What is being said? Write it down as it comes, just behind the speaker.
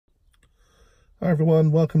Hi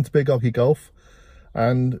everyone, welcome to Big OGGIE Golf,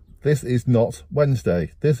 and this is not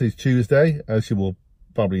Wednesday, this is Tuesday, as you will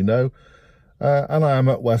probably know, and I am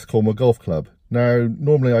at West Cornwall Golf Club. Now,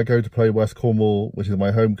 normally I go to play West Cornwall, which is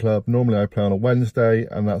my home club. Normally I play on a Wednesday,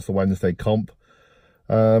 and that's the Wednesday comp,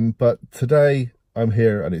 but today I'm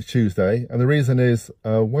here and it's Tuesday, and the reason is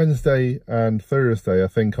Wednesday and Thursday I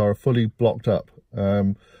think are fully blocked up.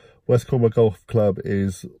 West Cornwall Golf Club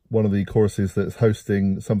is one of the courses that's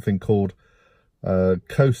hosting something called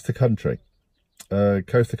Coast to Country.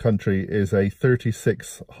 Coast to Country is a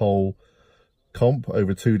 36-hole comp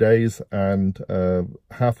over 2 days, and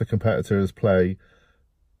half the competitors play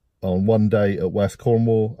on one day at West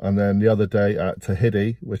Cornwall and then the other day at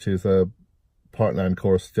OGGIE, which is a parkland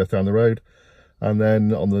course just down the road, and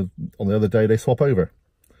then on the other day they swap over.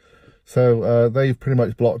 So they've pretty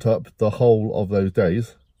much blocked up the whole of those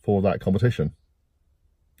days for that competition.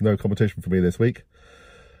 No competition for me this week.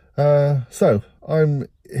 So I'm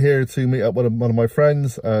here to meet up with one of my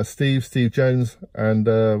friends, Steve Jones, and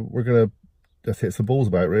we're gonna just hit some balls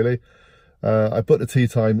about, really. I put the tee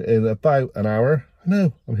time in about an hour. I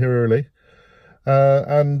know, I'm here early,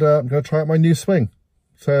 and I'm gonna try out my new swing.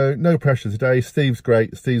 So no pressure today. Steve's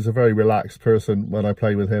great. Steve's a very relaxed person when I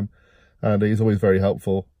play with him, and he's always very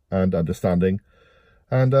helpful and understanding.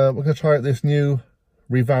 And we're gonna try out this new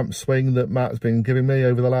revamped swing that Matt's been giving me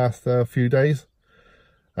over the last few days,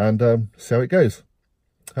 and see how it goes.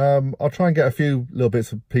 I'll try and get a few little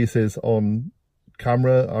bits and pieces on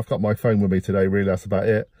camera. I've got my phone with me today, really, that's about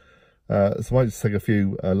it. So I might just take a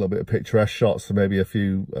few little bit of picturesque shots, and maybe a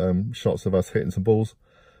few shots of us hitting some balls,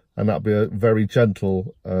 and that'll be a very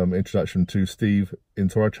gentle introduction to Steve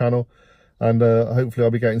into our channel, and hopefully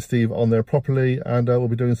I'll be getting Steve on there properly, and we'll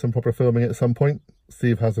be doing some proper filming at some point.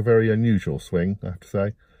 Steve has a very unusual swing, I have to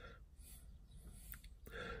say.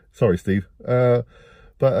 Sorry, Steve.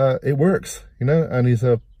 But it works, you know, and he's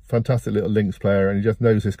a fantastic little links player, and he just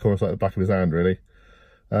knows this course like the back of his hand, really,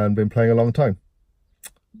 and been playing a long time.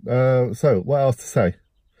 So what else to say?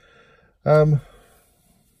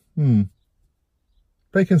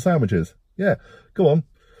 Bacon sandwiches. Yeah, go on.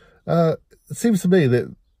 It seems to me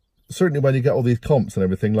that certainly when you get all these comps and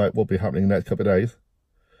everything, like what'll be happening in the next couple of days,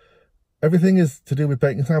 everything is to do with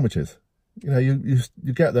bacon sandwiches. You know,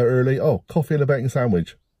 you get there early. Oh, coffee and a bacon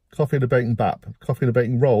sandwich. Coffee and a bacon bap, coffee and a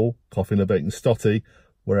bacon roll, coffee and a bacon stotty,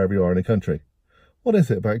 wherever you are in the country. What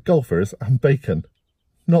is it about golfers and bacon?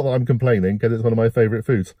 Not that I'm complaining, because it's one of my favourite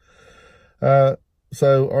foods.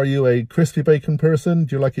 So are you a crispy bacon person?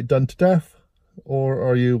 Do you like it done to death? Or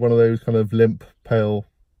are you one of those kind of limp, pale,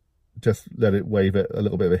 just let it wave it a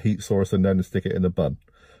little bit of a heat source and then stick it in a bun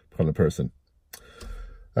kind of person?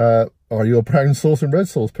 Are you a brown sauce and red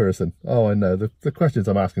sauce person? Oh, I know, the questions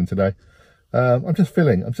I'm asking today. I'm just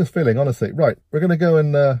filling, honestly. Right, we're going to go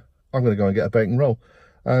and, I'm going to go and get a bacon roll.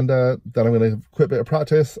 And then I'm going to quit a bit of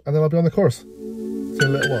practice, and then I'll be on the course. See you in a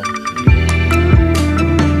little while.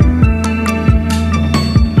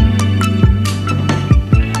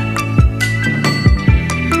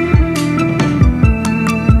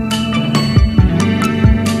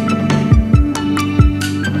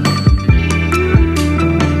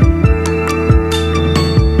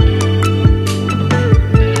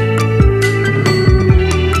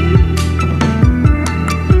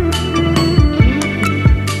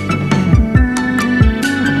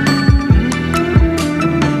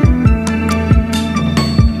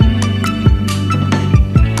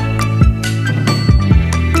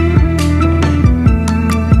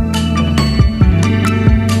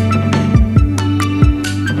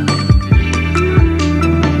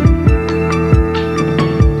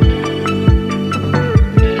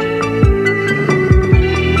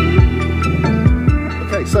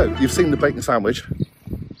 So, you've seen the bacon sandwich.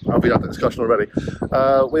 We've had that discussion already.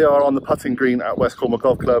 We are on the putting green at West Cornwall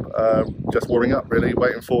Golf Club, just warming up, really,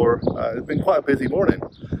 waiting for... it's been quite a busy morning.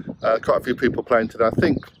 Quite a few people playing today. I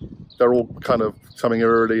think they're all kind of coming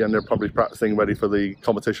early, and they're probably practicing ready for the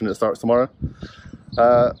competition that starts tomorrow.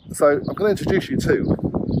 So, I'm going to introduce you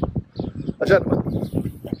to a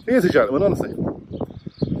gentleman. He is a gentleman, honestly.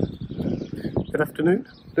 Good afternoon.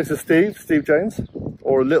 This is Steve Jones,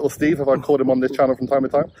 or Little Steve, if I've called him on this channel from time to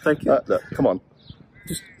time. Thank you. Look, come on.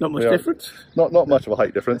 Just not much difference. Not much of a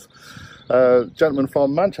height difference. Gentleman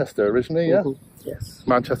from Manchester originally, yeah? Yes.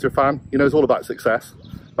 Manchester fan. He knows all about success.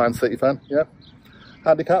 Man City fan, yeah?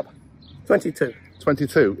 Handicap? 22.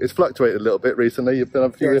 22. It's fluctuated a little bit recently. You've been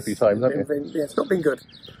a few iffy times, haven't you? Yeah, it's not been good.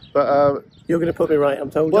 But you're going to put me right, I'm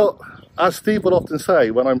told. Well, as Steve would often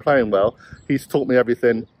say, when I'm playing well, he's taught me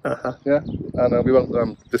everything. Yeah, and we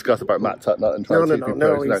won't discuss about Matt Tutnut and trying to keep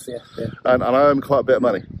no, yeah. And I owe him quite a bit of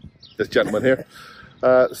money, this gentleman here.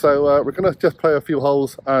 So we're going to just play a few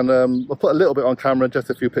holes, and we'll put a little bit on camera, just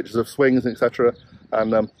a few pictures of swings, etc.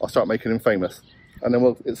 And I'll start making him famous. And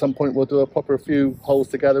then at some point we'll do a proper few holes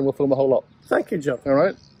together, and we'll film a whole lot. Thank you, John. All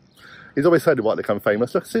right. He's always said he wanted to become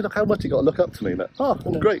famous. Look how much he got to look up to me now. Oh,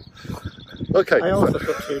 great. Okay. I also look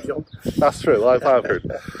up to you, John. That's true. I've heard.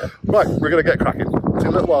 Right, we're going to get cracking. See you in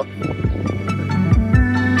a little while.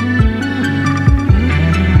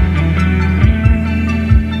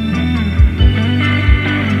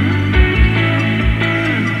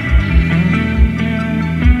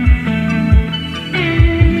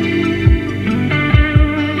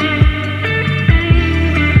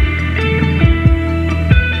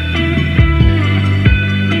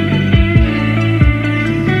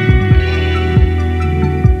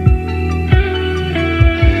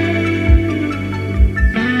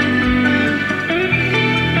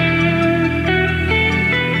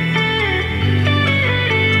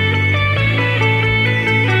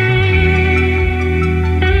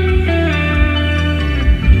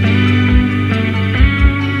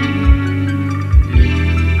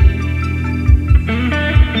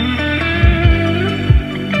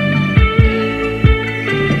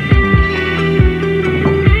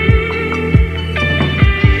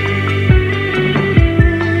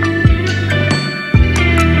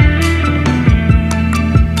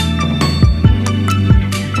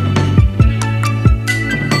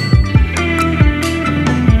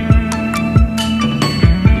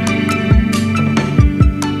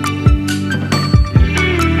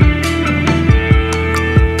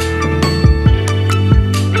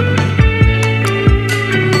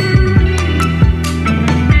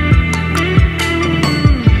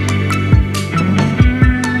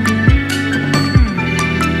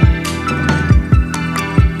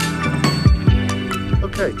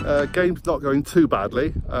 Game's not going too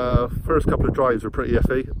badly. First couple of drives were pretty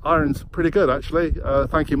iffy. Iron's pretty good actually.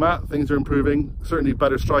 Thank you, Matt. Things are improving. Certainly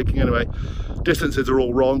better striking anyway. Distances are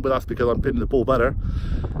all wrong, but that's because I'm hitting the ball better.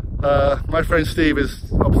 My friend Steve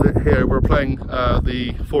is opposite here. We're playing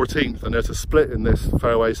the 14th, and there's a split in this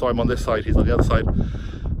fairway, so I'm on this side, he's on the other side.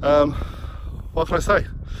 What can I say?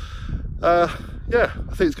 Yeah,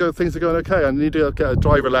 I think things are going okay. I need to get a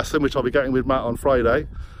driver lesson, which I'll be getting with Matt on Friday.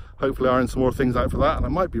 Hopefully iron some more things out for that, and I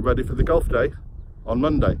might be ready for the golf day on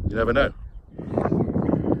Monday. You never know.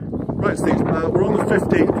 Right, Steve, we're on the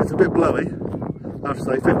 15th. It's a bit blowy, I have to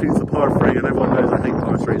say. 15th's a par 3, and everyone knows I hate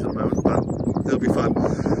par 3s at the moment, but it'll be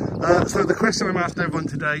fun. So the question I'm asking everyone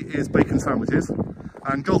today is bacon sandwiches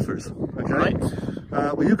and golfers, okay? Right.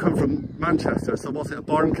 Well, you come from Manchester, so what's it, a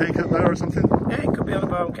barn cake up there or something? Yeah, it could be on a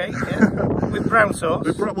barn cake, yeah. With brown sauce.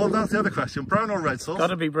 Well, that's the other question. Brown or red sauce?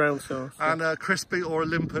 Gotta be brown sauce. And crispy or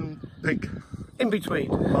limp and pink? In between.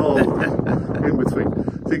 Oh, in between.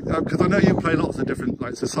 Because I know you play lots of different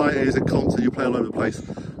societies and comps, and you play all over the place.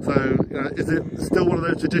 So, is it still one of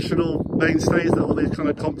those traditional mainstays that all these kind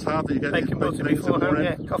of comps have, that you get bacon butty beforehand,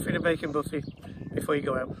 yeah. Coffee and bacon butty before you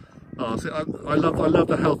go out. Oh, see, I love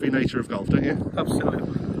the healthy nature of golf, don't you? Absolutely.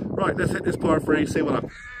 Right, let's hit this par 3, see what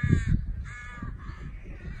happens.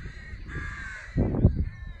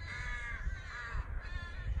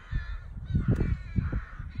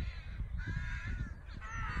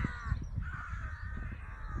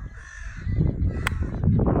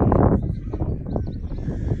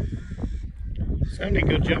 Sounding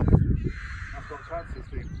good, John. I've got chances,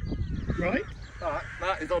 Steve. Right.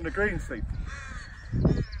 That is on the green, Steve.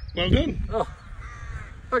 Well done. Oh,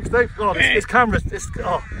 thanks, Dave. God, this camera's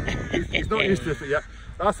he's not used to it yet.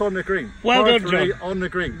 That's on the green. Well Par done, 3 John. on the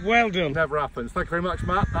green. Well done. Never happens. Thank you very much,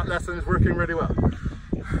 Matt. That lesson is working really well.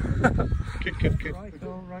 Good. Right,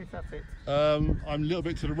 all right, that's it. I'm a little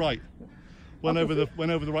bit to the right. Went over the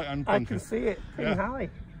right hand bunker. I can see it. Pin high.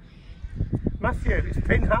 Matthew, it's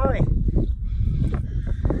pin high.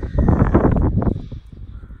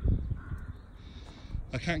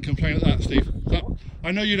 I can't complain at that, Steve.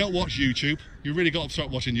 I know you don't watch YouTube. You really got to start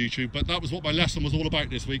watching YouTube, but that was what my lesson was all about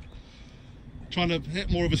this week. Trying to hit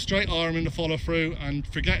more of a straight arm in the follow through and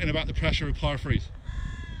forgetting about the pressure of par 3s.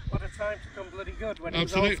 What a time to come bloody good when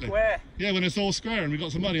Absolutely. It's all square. Yeah, when it's all square and we've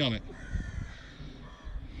got some money on it.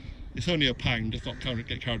 It's only a pound, just not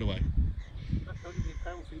get carried away. That's only a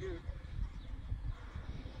pound for you.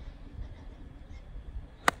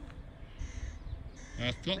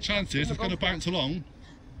 It's got chances, it's going to bounce along.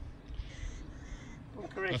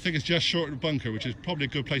 I think it's just short of the bunker, which is probably a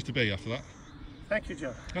good place to be after that. Thank you,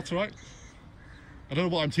 Joe. That's all right. I don't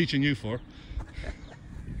know what I'm teaching you for.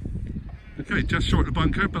 Okay, just short of the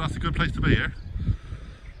bunker, but that's a good place to be here.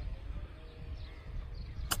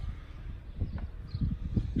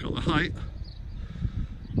 Got the height.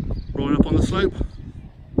 Rolling up on the slope.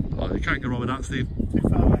 Oh, you can't go wrong with that, Steve.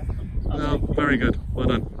 Very good. Well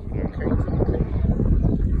done.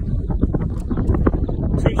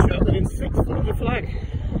 Tee shot within 6 foot of the flag.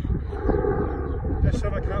 Just so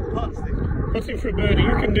I can't putt, Steve. Putting for a birdie,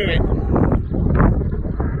 you can do it.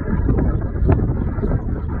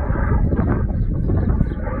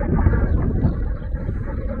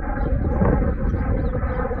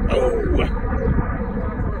 Oh!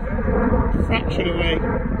 Fraction away.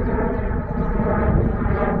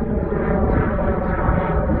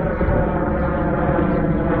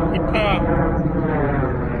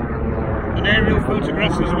 And aerial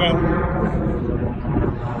photographs as well.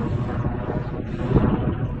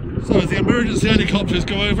 So as the emergency helicopters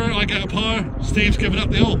go over, I get a par, Steve's giving up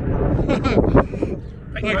the hole.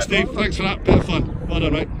 Thanks Steve, thanks for that, bit of fun. Well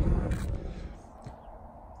done mate.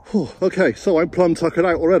 Okay, so I'm plumb tuckered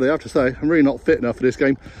out already, I have to say. I'm really not fit enough for this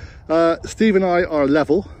game. Steve and I are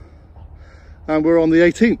level, and we're on the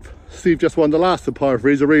 18th. Steve just won the last of par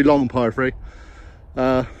 3s, a really long par 3.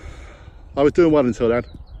 I was doing well until then.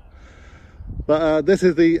 But this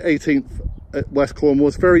is the 18th at West Cornwall.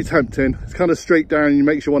 It's very tempting. It's kind of straight down and it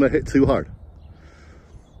makes you want to hit too hard.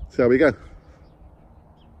 So there we go.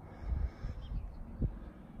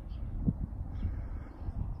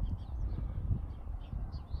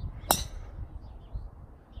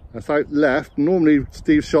 That's out left. Normally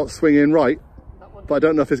Steve's shots swing in right, but I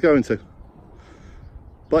don't know if it's going to.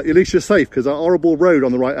 But at least you're safe, because that horrible road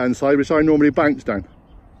on the right hand side, which I normally bounce down.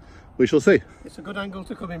 We shall see. It's a good angle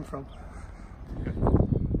to come in from.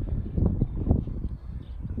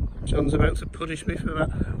 John's about to punish me for that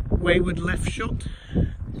wayward left shot.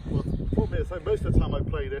 Well, the problem is, most of the time I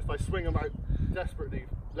play this, I swing them out desperately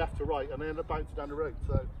left to right, and they end up bouncing down the road.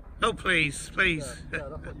 So. Oh please, please. Yeah,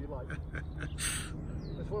 that's what you like.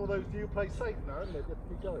 It's one of those, do you play safe now, isn't it? Just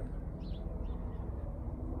keep going.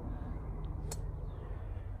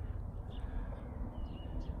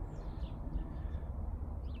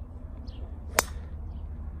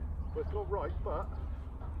 Well, it's gone right, but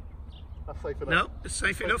that's safe enough. No, it's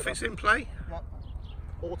safe enough, it's in play. Yeah.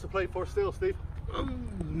 All to play for still, Steve. Oh,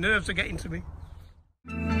 nerves are getting to me.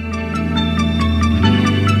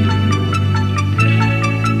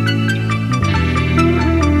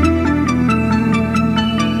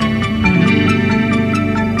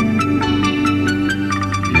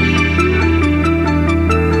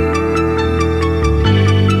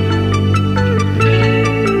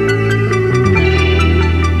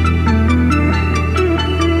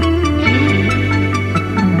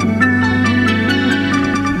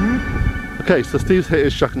 Okay, so Steve's hit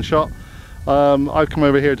his second shot. I've come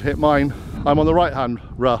over here to hit mine. I'm on the right hand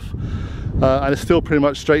rough, and it's still pretty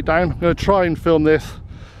much straight down. I'm going to try and film this,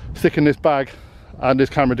 sticking this bag and this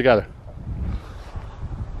camera together.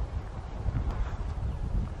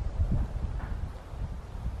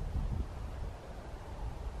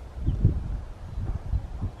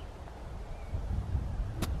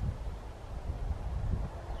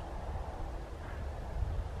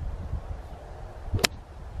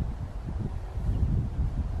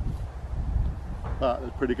 That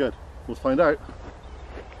is pretty good. We'll find out.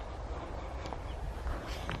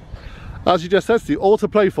 As you just said, Steve, all to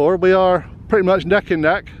play for. We are pretty much neck and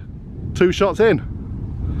neck, 2 shots in.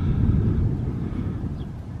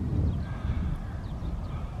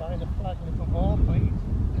 Find a flag little ball, please.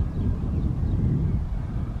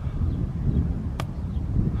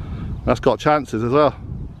 That's got chances as well.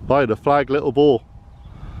 By the flag little ball.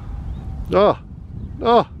 Oh,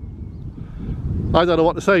 oh. I don't know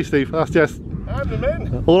what to say, Steve. That's just.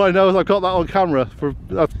 All I know is I've got that on camera.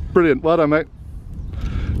 That's brilliant. Well done, mate.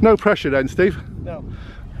 No pressure then, Steve. No.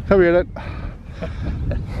 Come here then.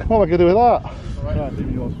 What am I going to do with that?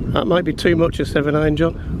 Right, that might be too much a 7-iron,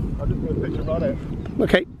 John. I'll just put a picture on it.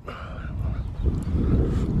 Okay.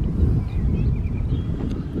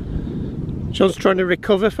 John's trying to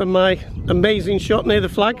recover from my amazing shot near the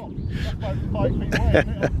flag. That's about 5 feet away,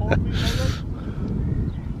 isn't it? 4 feet away.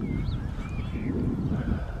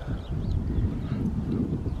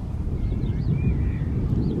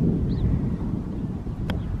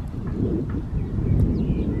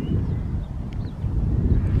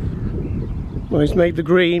 Well, he's made the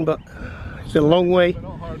green, but it's a long way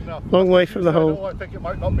from the hole. I think it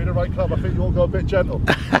might not be the right club. I think you all go a bit gentle.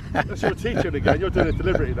 That's your teaching again. You're doing it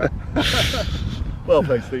deliberately now. Well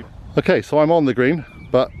played, Steve. Okay, so I'm on the green,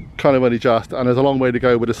 but kind of only just, and there's a long way to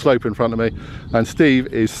go with a slope in front of me, and Steve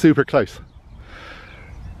is super close.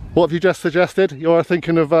 What have you just suggested? You're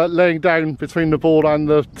thinking of laying down between the ball and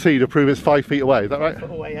the tee to prove it's 5 feet away, is that right? 5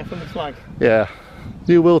 foot away, yeah, from the flag. Yeah,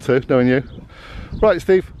 you will too, knowing you. Right,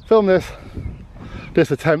 Steve, film this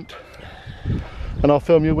attempt, and I'll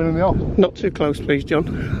film you winning the hole. Not too close, please, John.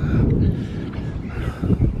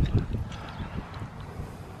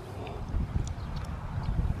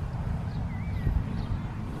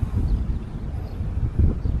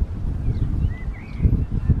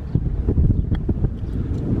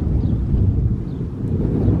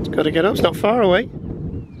 got to get up. It's not far away.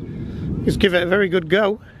 Just give it a very good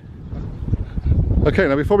go. Okay,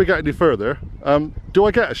 now before we get any further, do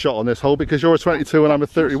I get a shot on this hole because you're a 22 and I'm a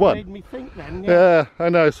 31? Made me think then, yeah, I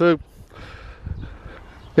know. So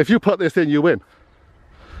if you put this in, you win.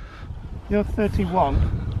 You're 31.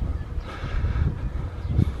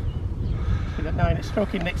 You're at 9. It's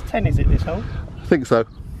stroking next 10, is it, this hole? I think so.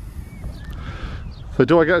 So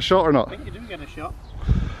do I get a shot or not? I think you do get a shot.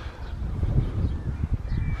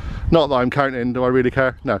 Not that I'm counting, do I really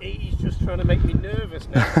care? No. He's just trying to make me nervous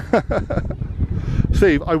now.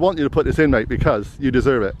 Steve, I want you to put this in, mate, because you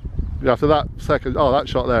deserve it. After that second, oh, that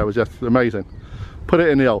shot there was just amazing. Put it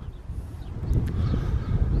in the hole.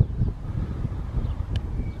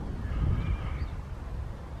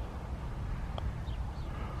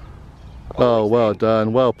 Oh, well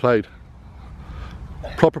done, well played.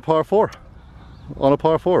 Proper par 4 on a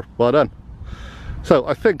par 4, well done. So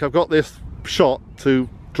I think I've got this shot to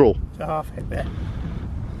draw. It's a half hit there.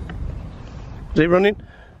 Is it running?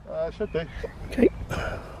 Should be. Okay.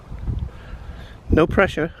 No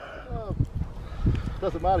pressure. Oh,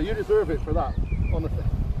 doesn't matter, you deserve it for that, honestly.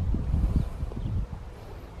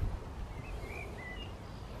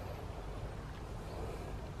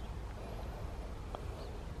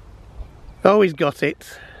 Oh, he's got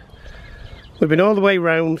it. We've been all the way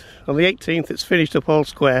round. On the 18th, it's finished up all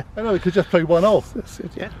square. I know, we could just play one hole. That's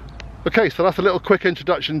it, yeah. Okay, so that's a little quick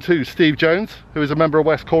introduction to Steve Jones, who is a member of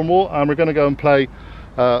West Cornwall, and we're going to go and play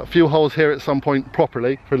a few holes here at some point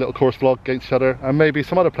properly for a little course vlog against each other, and maybe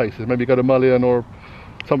some other places, maybe go to Mullion or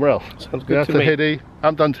somewhere else. Sounds good to me. Hiddy. I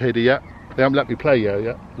haven't done to Hiddy yet. They haven't let me play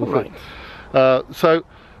yet. We'll right. So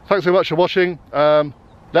thanks so much for watching.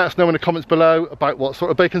 Let us know in the comments below about what sort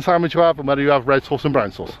of bacon sandwich you have and whether you have red sauce and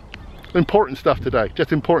brown sauce. Important stuff today,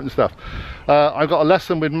 just important stuff. I've got a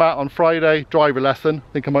lesson with Matt on Friday, driver lesson.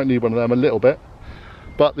 I think I might need one of them a little bit,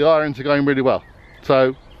 but the irons are going really well.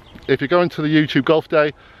 So if you're going to the YouTube Golf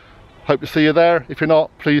Day, hope to see you there. If you're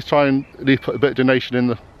not, please try and at least put a bit of donation in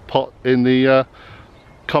the pot in the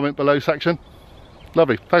comment below section.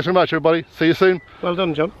 Lovely. Thanks very much, everybody. See you soon. Well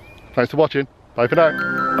done, John. Thanks for watching. Bye for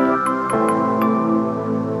now.